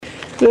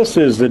This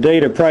is the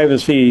Data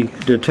Privacy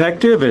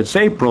Detective. It's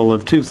April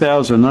of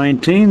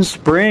 2019,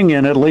 spring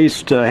in at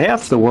least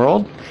half the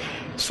world.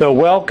 So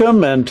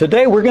welcome, and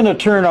today we're going to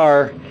turn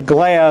our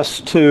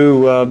glass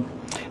to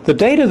the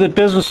data that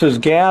businesses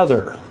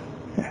gather,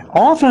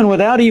 often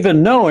without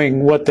even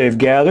knowing what they've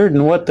gathered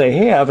and what they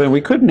have, and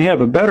we couldn't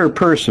have a better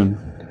person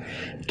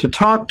to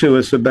talk to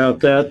us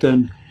about that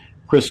than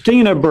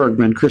Christina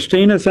Bergman.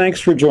 Christina,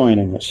 thanks for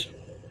joining us.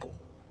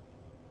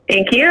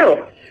 Thank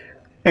you.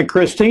 And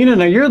Christina,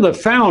 now you're the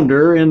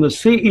founder and the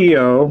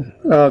CEO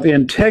of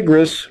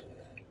Integris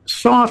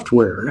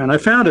Software, and I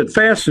found it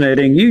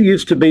fascinating. You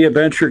used to be a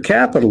venture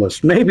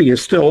capitalist, maybe you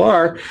still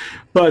are,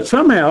 but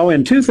somehow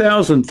in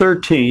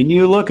 2013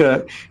 you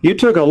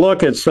took a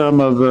look at some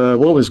of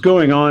what was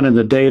going on in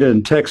the data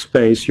and tech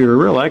space. You're a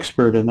real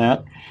expert in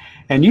that,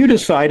 and you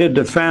decided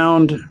to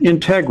found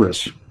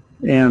Integris.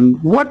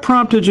 And what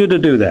prompted you to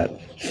do that?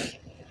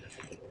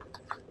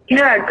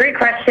 Yeah, great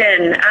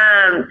question.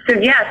 So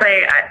yes,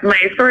 my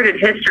sordid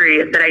history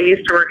is that I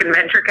used to work in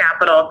venture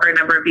capital for a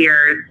number of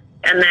years,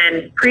 and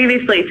then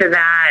previously to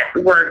that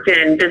worked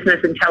in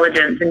business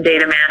intelligence and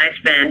data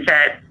management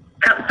at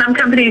some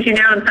companies you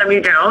know and some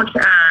you don't.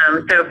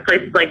 So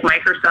places like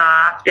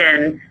Microsoft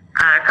and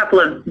a couple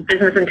of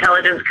business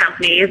intelligence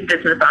companies,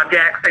 Business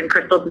Objects and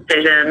Crystal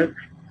Decisions.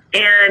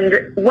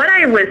 And what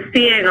I was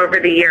seeing over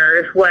the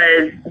years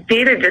was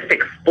data just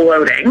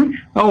exploding.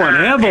 Oh, an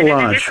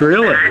avalanche,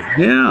 really?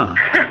 Yeah.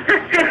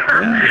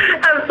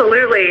 Yeah.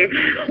 Absolutely.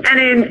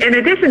 And in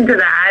addition to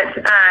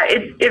that,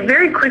 it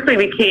very quickly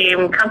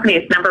became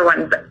companies' number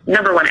one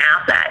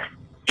asset.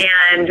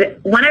 And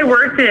when I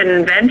worked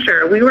in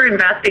venture, we were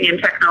investing in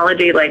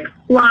technology like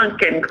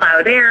Splunk and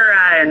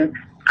Cloudera and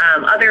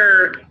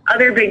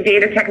other big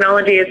data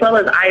technology, as well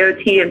as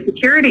IoT and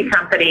security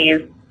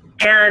companies.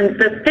 And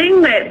the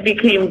thing that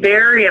became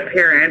very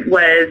apparent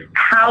was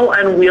how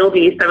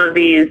unwieldy some of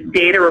these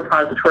data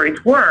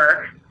repositories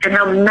were and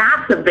how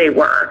massive they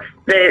were.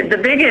 The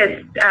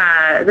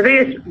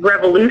biggest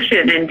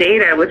revolution in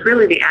data was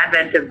really the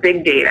advent of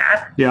big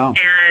data,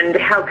 and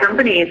how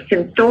companies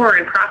can store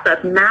and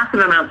process massive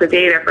amounts of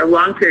data for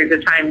long periods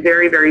of time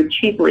very, very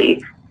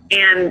cheaply.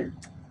 And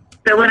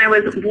so when I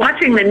was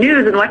watching the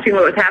news and watching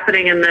what was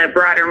happening in the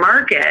broader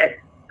market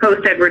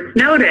post-Edward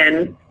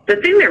Snowden, the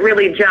thing that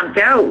really jumped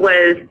out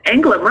was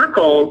Angela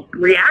Merkel's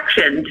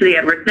reaction to the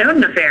Edward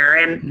Snowden affair.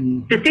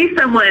 And to see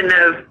someone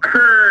of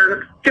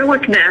her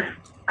stoicness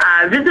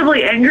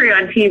visibly angry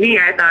on TV,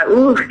 I thought,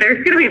 ooh,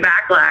 there's going to be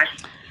backlash.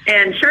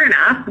 And sure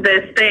enough,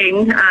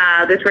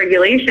 this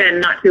regulation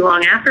not too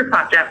long after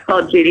popped up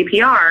called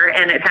GDPR,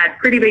 and it had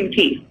pretty big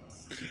teeth.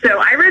 So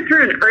I read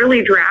through an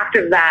early draft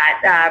of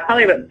that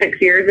probably about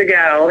 6 years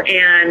ago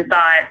and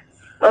thought,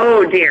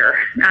 oh dear.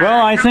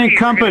 Well, I think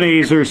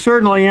companies are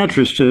certainly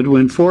interested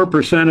when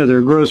 4% of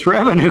their gross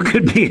revenue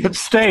could be at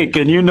stake,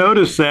 and you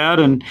noticed that,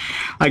 and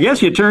I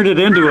guess you turned it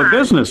into a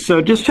business.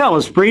 So just tell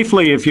us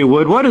briefly, if you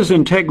would, what does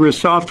Integris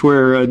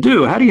Software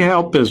do? How do you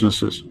help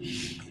businesses?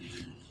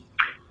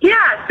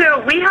 Yeah,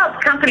 so we help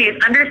companies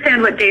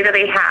understand what data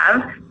they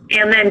have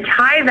and then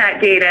tie that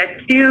data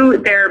to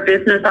their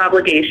business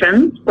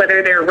obligations,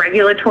 whether they're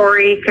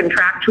regulatory,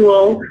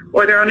 contractual,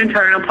 or their own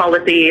internal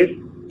policies,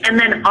 and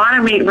then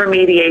automate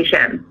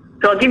remediation.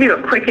 So I'll give you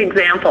a quick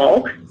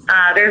example.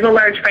 There's a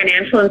large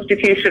financial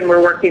institution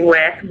we're working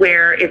with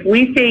where if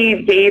we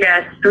see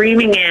data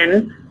streaming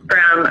in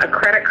from a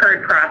credit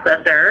card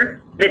processor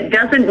that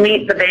doesn't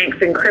meet the bank's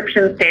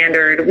encryption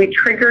standard, we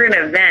trigger an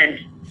event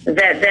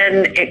that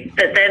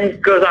then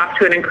goes off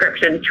to an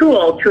encryption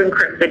tool to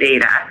encrypt the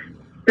data.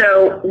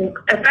 So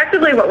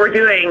effectively what we're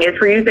doing is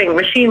we're using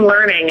machine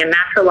learning and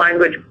natural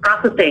language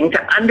processing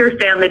to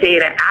understand the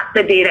data at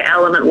the data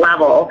element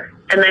level,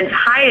 and then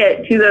tie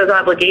it to those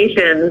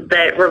obligations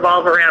that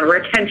revolve around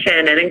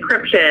retention and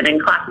encryption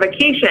and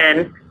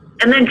classification,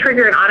 and then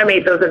trigger and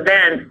automate those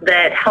events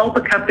that help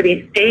a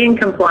company stay in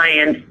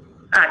compliance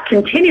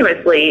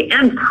continuously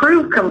and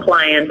prove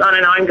compliance on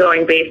an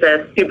ongoing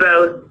basis to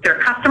both their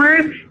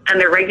customers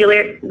and their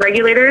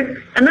regulators,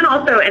 and then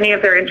also any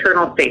of their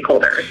internal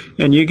stakeholders.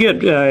 And you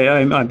get,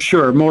 I'm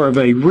sure, more of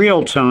a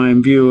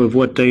real-time view of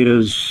what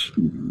data's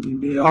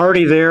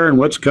already there and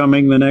what's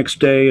coming the next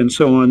day and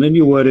so on than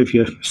you would if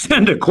you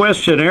send a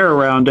questionnaire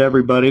around to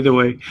everybody the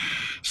way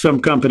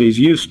some companies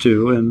used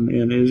to.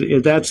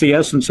 And that's the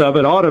essence of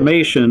it,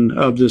 automation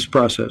of this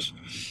process.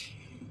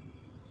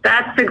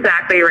 That's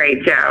exactly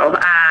right, Joe.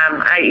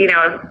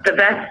 The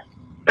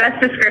best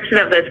description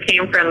of this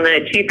came from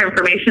the Chief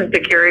Information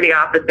Security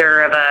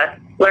Officer of a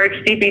large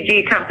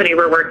CPG company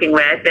we're working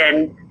with,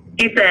 and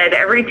he said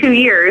every 2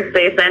 years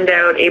they send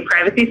out a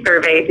privacy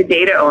survey to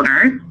data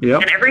owners,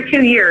 and every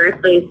 2 years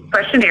those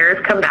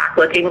questionnaires come back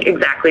looking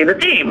exactly the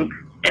same.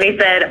 And he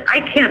said,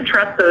 I can't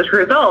trust those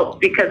results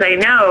because I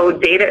know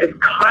data is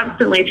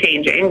constantly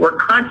changing. We're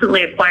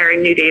constantly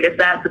acquiring new data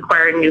sets,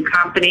 acquiring new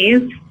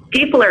companies.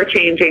 People are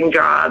changing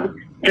jobs.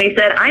 And he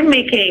said, I'm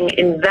making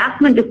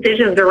investment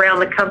decisions around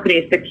the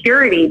company's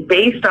security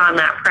based on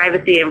that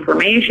privacy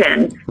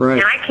information, right,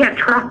 and I can't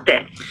trust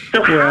it.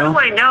 So how do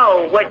I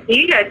know what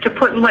data to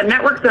put in what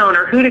network zone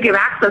or who to give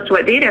access to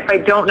what data if I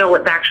don't know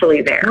what's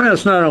actually there? Well,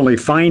 it's not only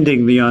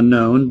finding the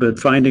unknown, but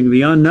finding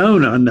the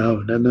unknown and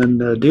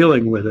then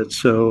dealing with it.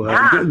 So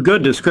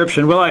good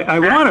description. Well, I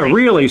want to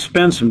really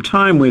spend some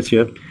time with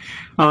you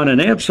on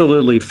an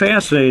absolutely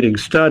fascinating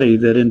study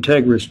that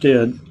Integris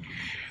did.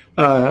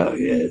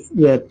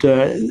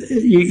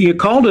 You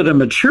called it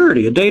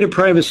a data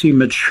privacy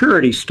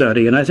maturity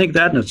study, and I think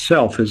that in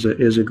itself is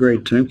a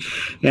great thing.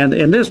 And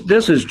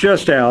this is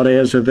just out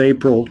as of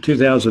April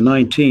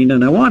 2019,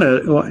 and I want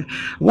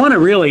to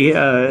really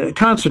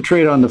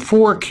concentrate on the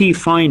 4 key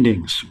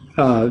findings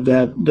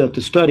that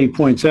the study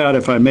points out,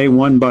 if I may,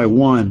 one by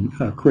one,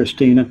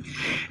 Christina.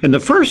 And the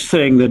first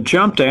thing that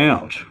jumped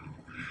out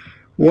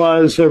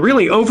was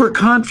really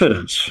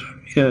overconfidence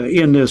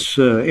in this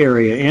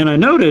area. And I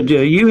noted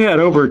you had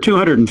over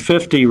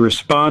 250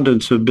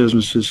 respondents of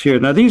businesses here.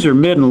 Now, these are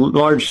mid and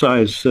large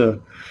size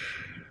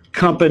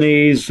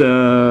companies.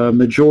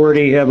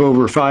 Majority have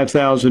over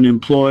 5,000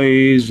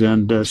 employees,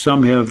 and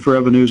some have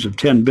revenues of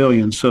 10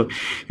 billion. So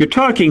you're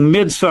talking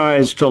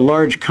mid-sized to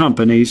large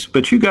companies,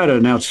 but you got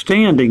an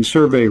outstanding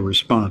survey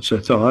response,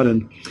 I thought.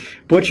 And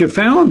what you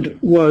found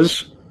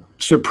was,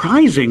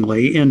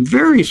 surprisingly, in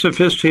very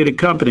sophisticated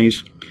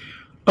companies,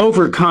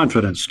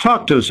 overconfidence.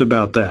 Talk to us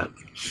about that.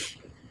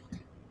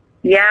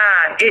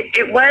 Yeah,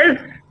 it was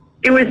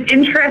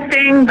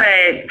interesting,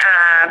 but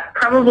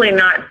probably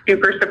not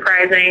super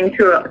surprising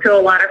to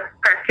a lot of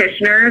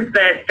practitioners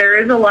that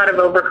there is a lot of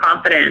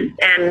overconfidence,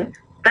 and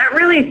that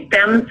really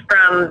stems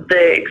from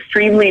the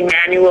extremely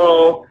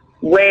manual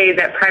way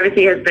that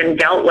privacy has been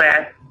dealt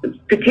with,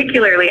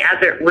 particularly as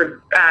it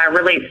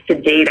relates to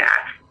data.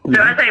 Mm-hmm.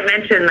 So as I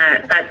mentioned,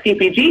 that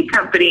CPG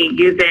company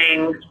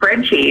using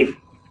spreadsheets,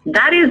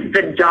 that is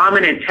the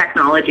dominant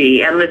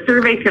technology, and the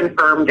survey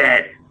confirmed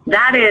it.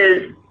 That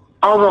is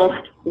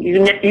almost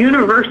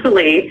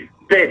universally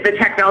the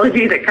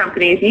technology that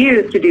companies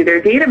use to do their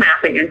data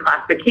mapping and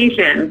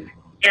classification.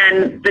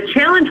 And the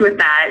challenge with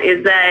that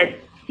is that,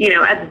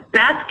 at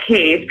best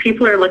case,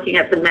 people are looking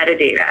at the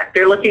metadata.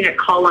 They're looking at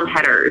column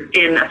headers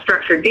in a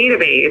structured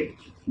database.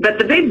 But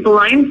the big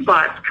blind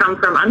spots come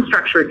from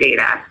unstructured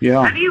data.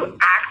 Yeah. How do you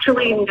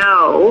actually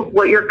know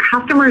what your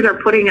customers are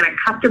putting in a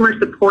customer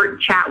support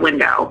chat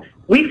window?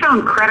 We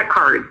found credit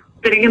cards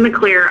sitting in the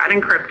clear,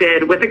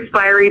 unencrypted, with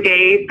expiry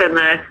dates and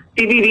the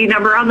CVV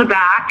number on the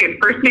back and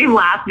first name,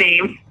 last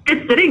name,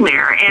 just sitting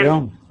there.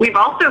 And we've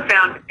also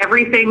found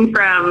everything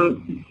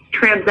from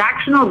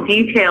transactional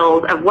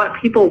details of what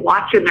people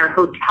watch in their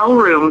hotel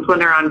rooms when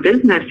they're on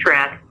business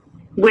trips,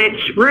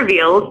 which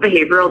reveals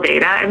behavioral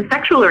data and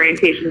sexual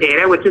orientation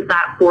data, which is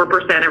that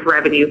 4% of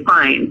revenue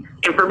fine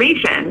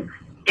information.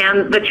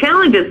 And the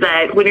challenge is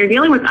that when you're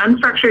dealing with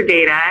unstructured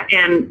data,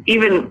 and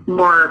even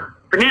more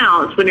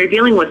pronounced, when you're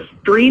dealing with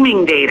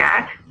streaming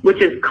data,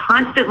 which is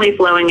constantly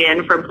flowing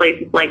in from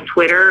places like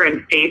Twitter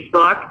and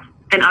Facebook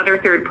and other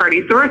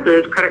third-party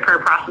sources, credit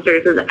card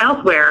processors and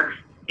elsewhere,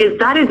 is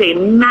a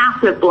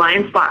massive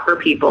blind spot for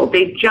people.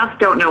 They just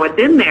don't know what's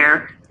in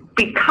there,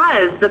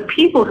 because the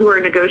people who are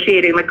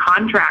negotiating the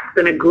contracts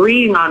and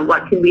agreeing on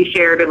what can be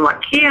shared and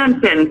what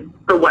can't, and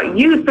for what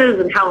uses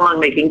and how long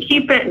they can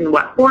keep it and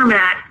what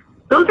format,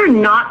 those are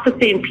not the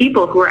same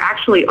people who are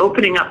actually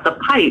opening up the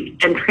pipe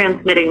and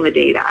transmitting the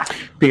data.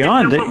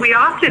 What we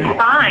often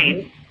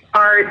find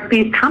are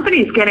these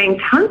companies getting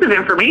tons of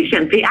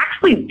information they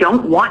actually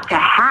don't want to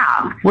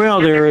have.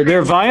 Well,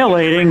 they're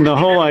violating the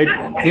whole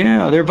idea.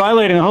 Yeah, they're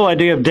violating the whole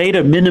idea of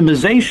data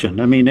minimization.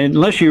 I mean,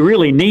 unless you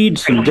really need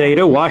some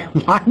data, why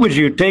would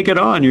you take it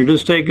on? You're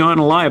just taking on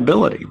a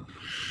liability.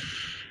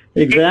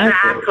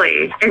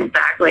 Exactly.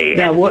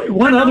 Now,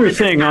 one other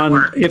thing on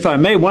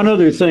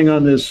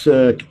this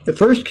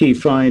first key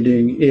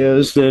finding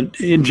is that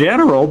in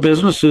general,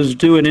 businesses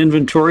do an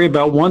inventory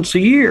about once a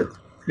year.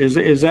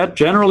 Is that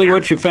generally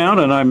what you found?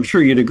 And I'm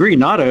sure you'd agree,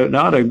 not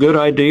a good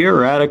idea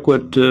or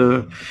adequate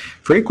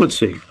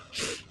frequency.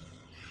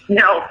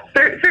 No,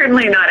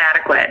 certainly not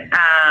adequate.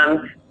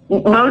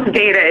 Most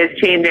data is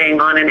changing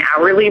on an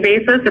hourly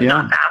basis, if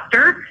not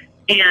faster.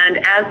 And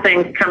as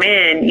things come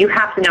in, you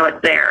have to know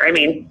it's there. I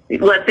mean,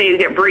 let's say you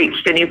get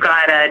breached and you've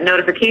got a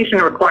notification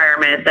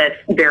requirement that's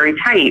very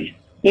tight.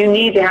 You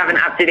need to have an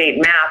up-to-date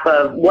map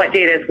of what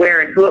data is where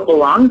and who it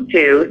belongs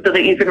to so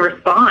that you can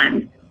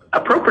respond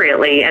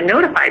appropriately and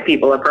notify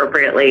people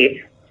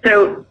appropriately.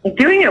 So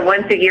doing it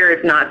once a year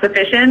is not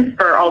sufficient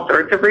for all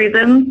sorts of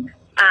reasons.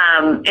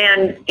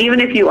 And even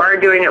if you are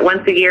doing it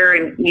once a year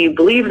and you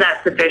believe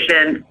that's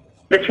sufficient,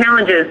 the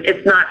challenge is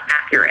it's not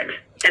accurate.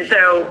 And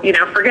so,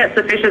 forget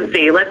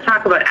sufficiency. Let's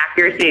talk about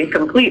accuracy and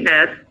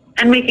completeness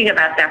and making a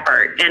best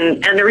effort.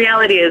 And the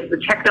reality is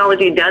the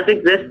technology does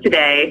exist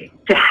today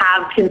to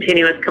have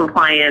continuous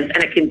compliance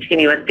and a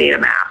continuous data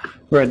map.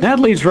 Right. That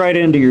leads right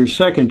into your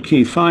second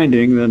key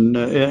finding, and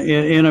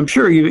I'm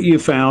sure you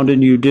found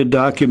and you did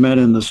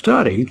document in the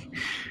study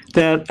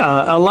that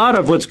a lot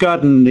of what's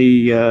gotten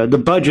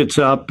the budgets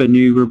up, and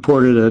you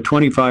reported a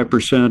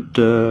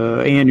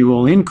 25%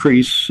 annual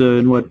increase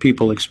in what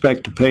people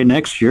expect to pay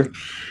next year.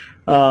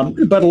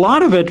 But a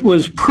lot of it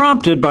was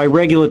prompted by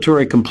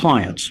regulatory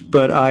compliance.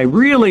 But I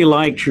really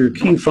liked your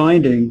key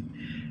finding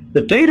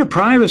that data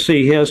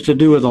privacy has to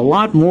do with a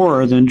lot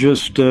more than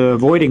just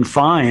avoiding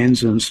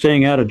fines and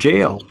staying out of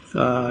jail.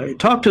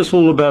 Talk to us a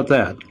little about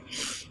that.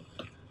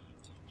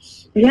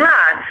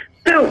 Yeah.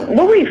 So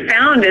what we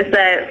found is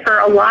that for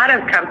a lot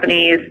of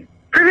companies,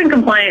 proven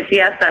compliance,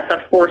 yes, that's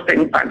a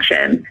forcing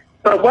function.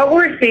 But what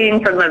we're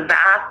seeing from the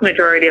vast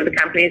majority of the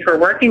companies we're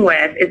working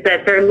with is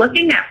that they're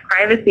looking at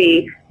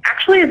privacy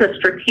actually as a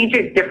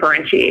strategic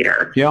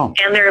differentiator. Yeah.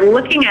 And they're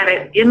looking at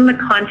it in the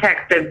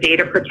context of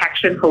data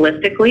protection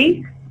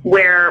holistically,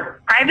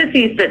 where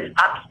privacy sits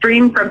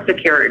upstream from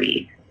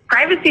security.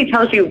 Privacy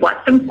tells you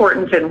what's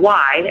important and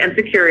why, and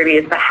security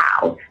is the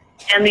how.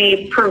 And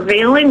the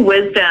prevailing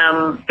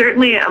wisdom,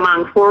 certainly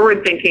among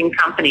forward-thinking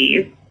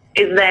companies,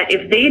 is that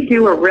if they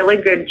do a really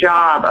good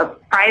job of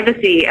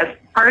privacy as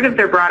part of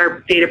their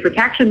broader data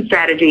protection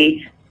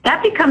strategy,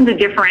 that becomes a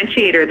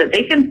differentiator that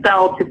they can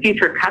sell to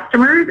future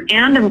customers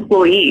and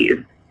employees.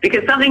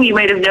 Because something you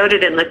might have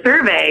noted in the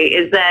survey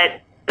is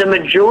that the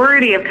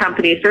majority of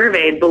companies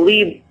surveyed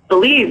believe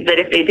that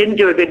if they didn't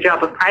do a good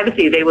job of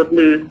privacy, they would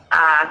lose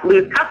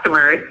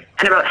customers,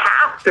 and about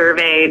half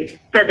surveyed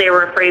said they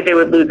were afraid they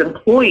would lose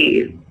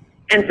employees.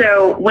 And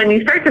so when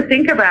you start to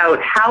think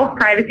about how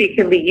privacy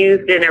can be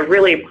used in a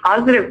really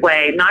positive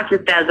way, not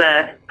just as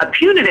a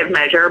punitive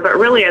measure, but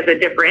really as a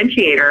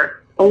differentiator,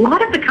 a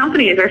lot of the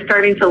companies are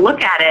starting to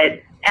look at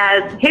it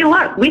as, hey,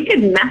 look, we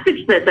can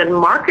message this and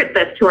market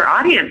this to our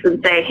audience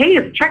and say,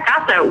 hey, check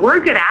us out. We're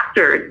good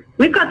actors.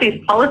 We've got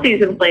these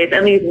policies in place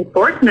and these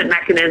enforcement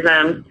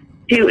mechanisms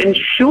to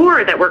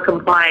ensure that we're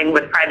complying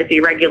with privacy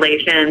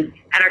regulations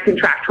and our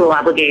contractual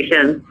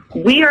obligations.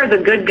 We are the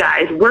good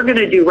guys. We're going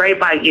to do right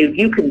by you.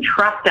 You can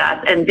trust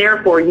us, and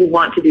therefore you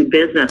want to do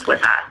business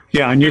with us.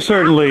 Yeah, and you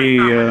certainly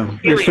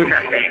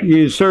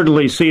you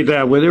certainly see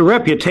that with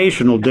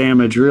reputational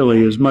damage.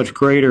 Really, is much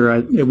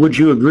greater. Would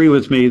you agree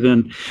with me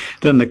than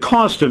the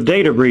cost of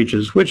data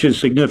breaches, which is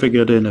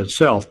significant in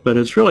itself? But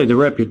it's really the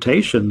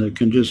reputation that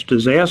can just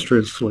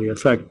disastrously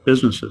affect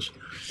businesses.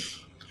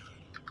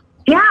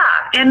 Yeah,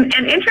 and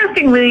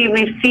interestingly,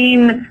 we've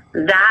seen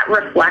that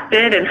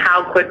reflected in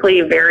how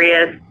quickly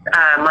various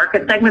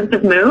market segments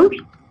have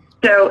moved.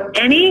 So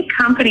any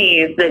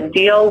companies that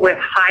deal with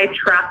high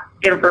trust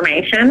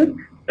information,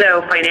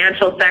 so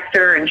financial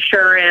sector,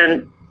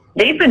 insurance,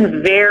 they've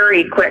been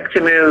very quick to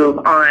move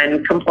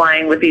on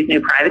complying with these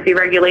new privacy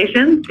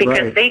regulations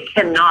because they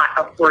cannot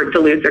afford to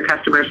lose their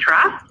customers'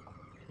 trust.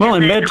 Well,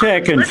 in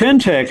medtech and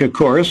fintech, of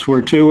course,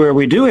 we're two where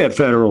we do have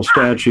federal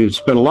statutes,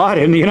 but a lot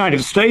in the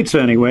United States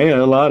anyway.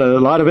 A lot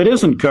of it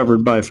isn't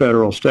covered by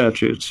federal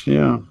statutes.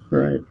 Yeah,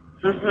 right.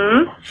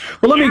 Mm-hmm.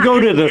 Well, let me go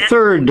to the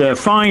third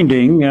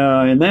finding,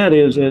 and that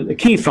is a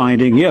key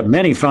finding. You have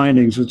many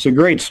findings. It's a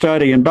great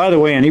study. And by the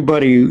way,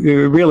 anybody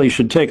really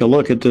should take a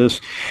look at this.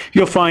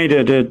 You'll find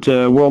it at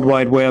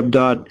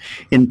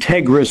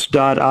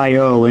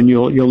worldwideweb.integris.io, and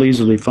you'll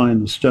easily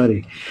find the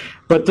study.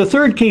 But the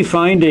third key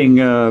finding,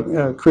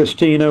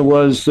 Christina,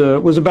 was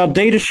about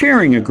data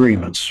sharing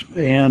agreements.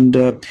 And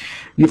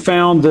you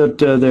found that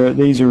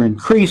these are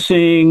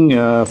increasing.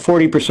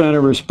 40%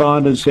 of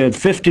respondents had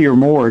 50 or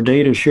more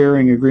data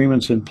sharing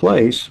agreements in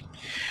place.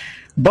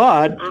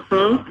 But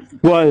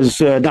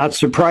was not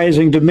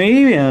surprising to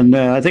me, and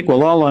I think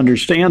we'll all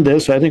understand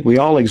this. I think we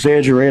all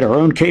exaggerate our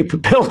own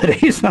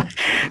capabilities.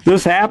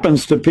 This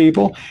happens to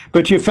people.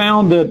 But you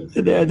found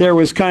that there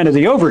was kind of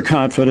the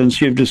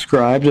overconfidence you've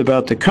described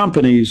about the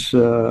company's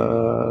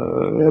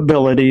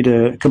ability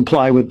to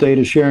comply with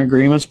data sharing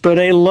agreements, but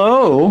a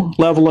low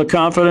level of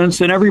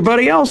confidence in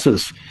everybody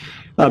else's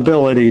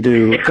ability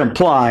to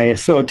comply.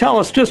 So tell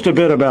us just a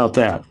bit about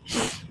that.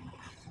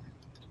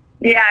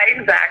 Yeah,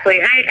 exactly.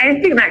 I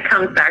think that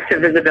comes back to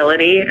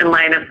visibility and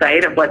line of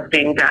sight of what's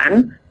being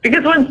done.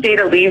 Because once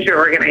data leaves your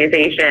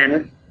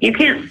organization, you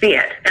can't see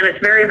it, and it's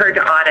very hard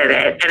to audit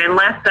it. And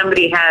unless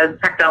somebody has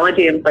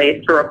technology in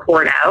place to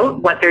report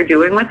out what they're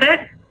doing with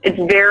it, it's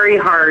very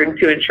hard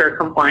to ensure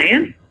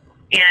compliance.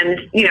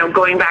 And,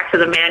 going back to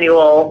the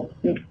manual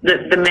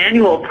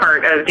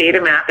part of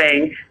data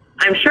mapping,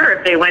 I'm sure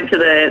if they went to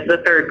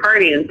the third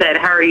party and said,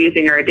 how are you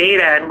using our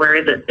data and where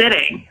is it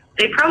sitting?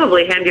 They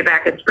probably hand you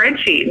back a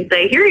spreadsheet and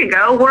say, here you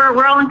go,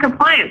 we're all in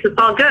compliance, it's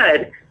all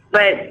good.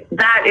 But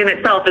that in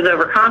itself is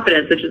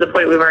overconfidence, which is a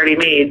point we've already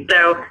made.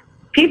 So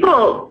people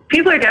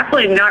are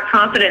definitely not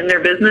confident in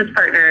their business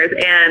partners,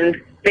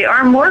 and they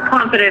are more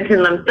confident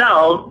in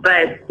themselves,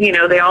 but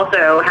they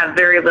also have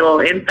very little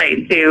insight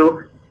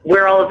into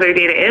where all of their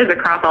data is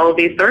across all of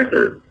these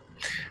sources.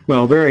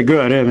 Well, very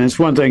good. I mean, it's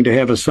one thing to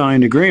have a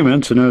signed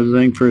agreement. It's another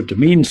thing for it to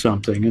mean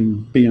something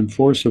and be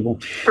enforceable.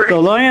 Right. The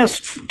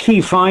last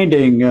key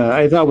finding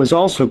I thought was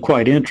also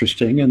quite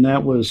interesting, and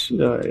that was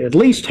at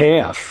least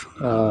half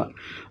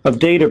of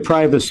data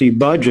privacy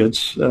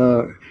budgets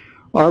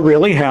are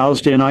really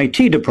housed in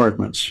IT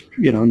departments,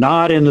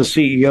 not in the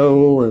CEO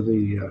or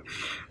the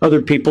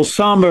other people.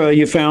 Some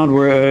you found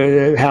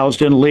were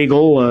housed in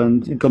legal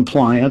and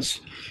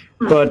compliance.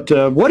 But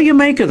what do you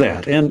make of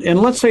that? And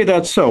let's say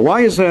that's so.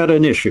 Why is that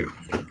an issue?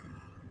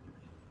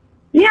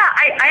 Yeah,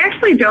 I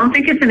actually don't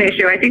think it's an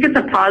issue. I think it's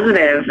a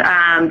positive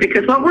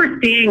because what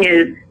we're seeing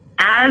is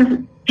as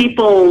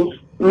people's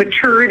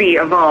maturity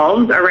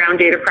evolves around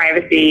data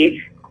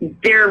privacy,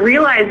 they're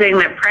realizing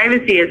that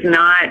privacy is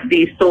not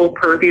the sole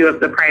purview of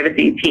the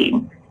privacy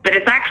team, but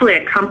it's actually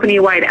a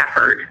company-wide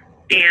effort.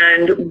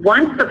 And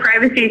once the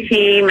privacy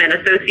team and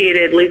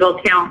associated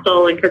legal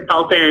counsel and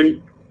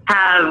consultants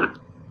have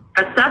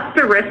assessed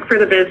the risk for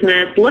the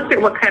business, looked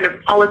at what kind of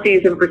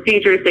policies and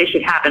procedures they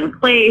should have in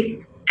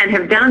place, and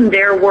have done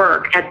their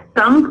work, at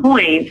some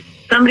point,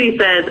 somebody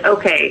says,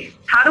 okay,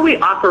 how do we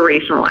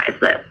operationalize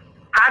this?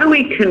 How do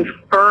we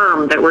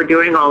confirm that we're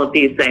doing all of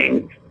these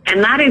things?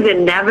 And that is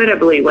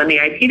inevitably when the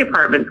IT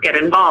departments get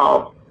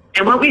involved.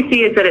 And what we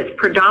see is that it's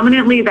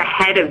predominantly the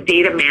head of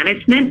data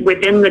management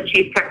within the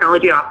chief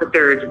technology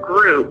officer's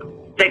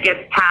group that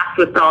gets tasked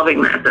with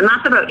solving this. And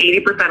that's about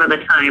 80% of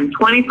the time.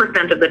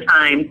 20% of the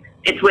time,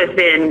 it's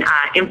within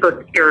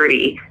info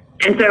security.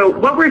 And so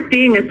what we're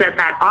seeing is that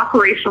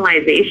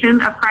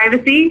operationalization of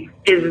privacy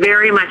is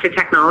very much a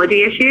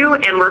technology issue.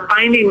 And we're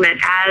finding that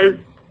as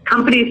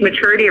companies'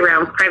 maturity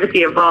around privacy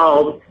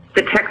evolves,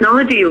 the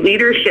technology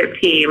leadership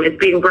team is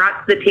being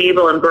brought to the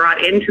table and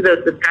brought into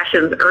those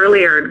discussions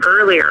earlier and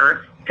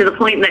earlier, to the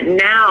point that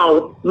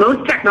now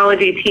most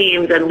technology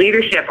teams and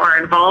leadership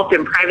are involved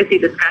in privacy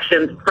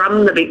discussions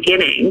from the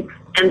beginning,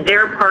 and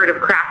they're part of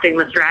crafting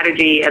the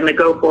strategy and the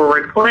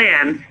go-forward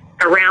plan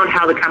around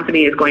how the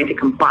company is going to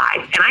comply.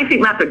 And I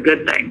think that's a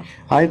good thing.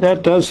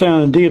 That does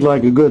sound indeed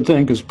like a good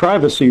thing, because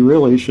privacy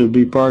really should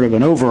be part of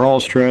an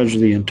overall strategy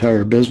of the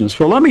entire business.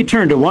 Well, let me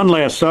turn to one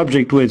last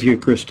subject with you,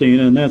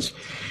 Christina, and that's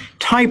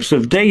types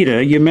of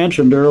data. You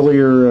mentioned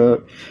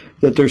earlier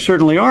that there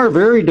certainly are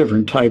very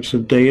different types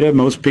of data.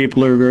 Most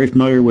people are very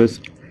familiar with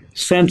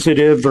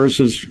sensitive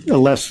versus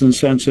less than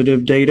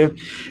sensitive data.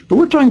 But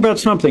we're talking about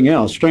something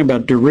else. We're talking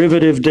about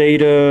derivative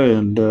data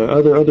and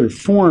other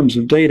forms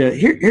of data.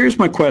 Here's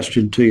my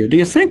question to you. Do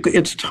you think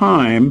it's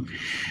time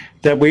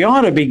that we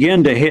ought to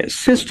begin to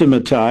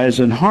systematize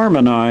and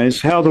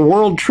harmonize how the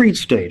world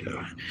treats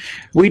data?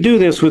 We do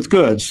this with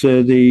goods,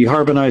 the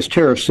harmonized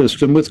tariff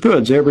system with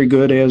goods. Every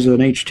good has an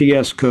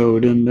HTS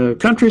code, and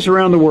countries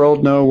around the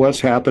world know what's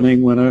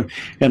happening when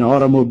an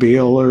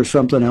automobile or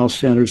something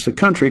else enters the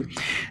country.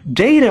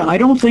 Data, I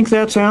don't think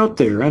that's out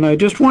there, and I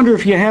just wonder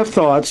if you have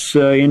thoughts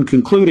in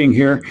concluding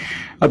here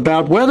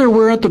about whether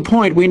we're at the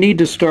point we need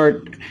to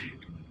start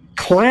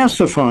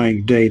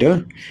classifying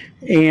data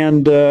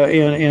and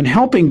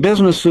helping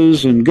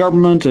businesses and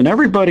government and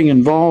everybody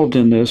involved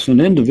in this and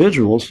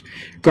individuals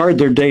guard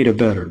their data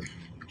better.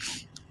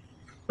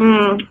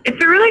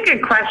 It's a really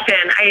good question.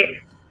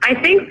 I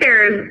think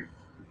there's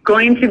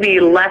going to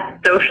be less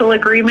social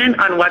agreement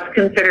on what's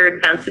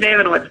considered sensitive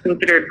and what's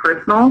considered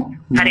personal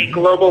at a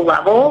global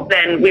level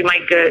than we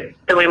might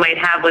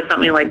have with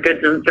something like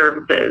goods and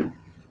services.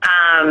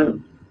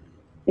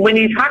 When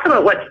you talk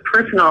about what's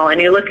personal and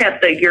you look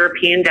at the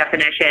European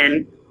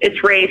definition,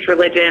 it's race,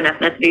 religion,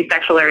 ethnicity,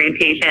 sexual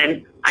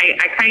orientation.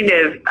 I kind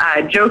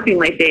of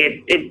jokingly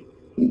say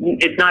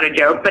it's not a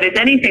joke, but it's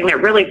anything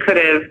that really could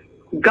have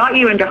got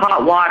you into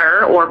hot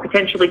water or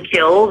potentially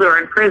killed or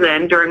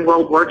imprisoned during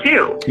World War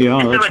II. Yeah,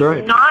 and so that's right.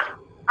 It's not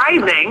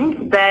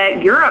surprising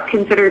that Europe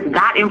considers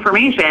that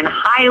information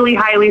highly,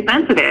 highly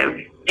sensitive.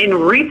 In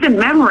recent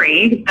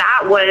memory,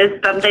 that was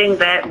something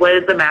that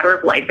was a matter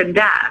of life and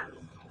death.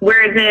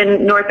 Whereas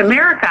in North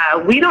America,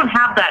 we don't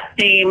have that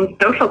same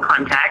social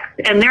context,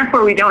 and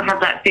therefore we don't have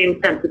that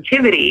same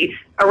sensitivity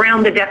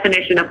around the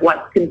definition of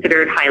what's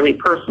considered highly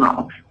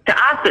personal. To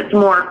us, it's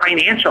more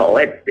financial.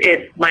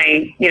 It's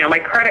my my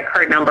credit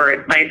card number.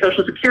 It's my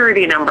social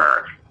security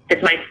number.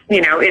 It's my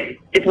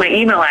it's my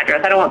email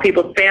address. I don't want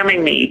people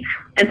spamming me.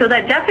 And so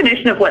that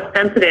definition of what's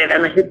sensitive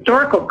and the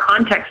historical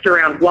context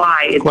around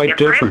why is quite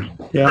different.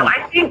 Yeah. So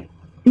I think.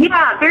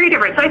 Yeah, very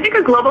different. So I think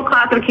a global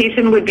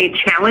classification would be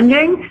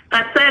challenging.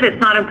 That said,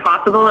 it's not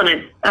impossible, and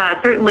it's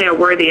certainly a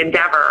worthy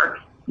endeavor.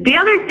 The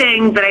other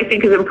thing that I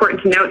think is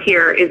important to note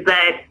here is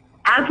that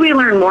as we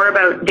learn more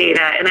about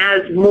data and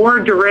as more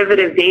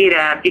derivative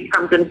data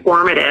becomes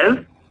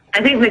informative,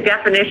 I think the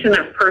definition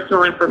of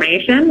personal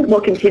information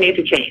will continue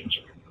to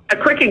change. A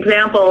quick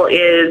example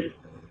is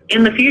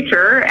in the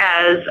future,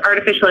 as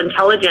artificial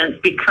intelligence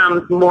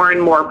becomes more and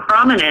more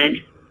prominent,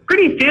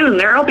 pretty soon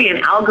there will be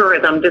an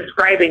algorithm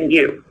describing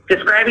you,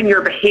 describing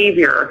your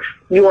behavior,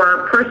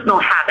 your personal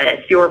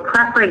habits, your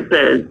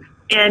preferences.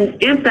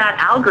 And is that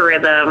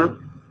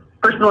algorithm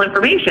personal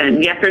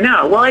information, yes or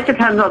no? Well, it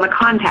depends on the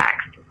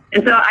context.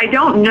 And so I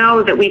don't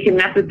know that we can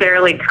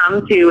necessarily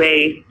come to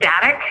a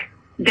static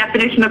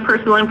definition of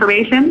personal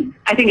information.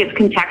 I think it's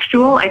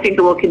contextual. I think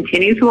it will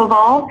continue to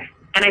evolve.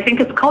 And I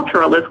think it's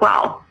cultural as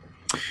well.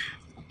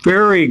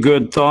 Very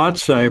good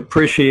thoughts. I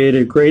appreciate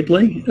it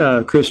greatly.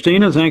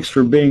 Christina, thanks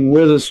for being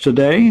with us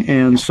today.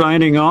 And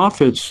signing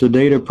off, it's the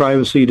Data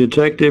Privacy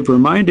Detective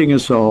reminding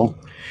us all,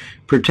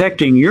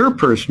 protecting your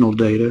personal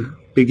data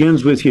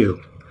begins with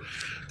you.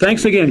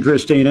 Thanks again,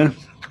 Christina.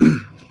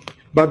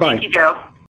 Bye-bye. Thank you, Joe.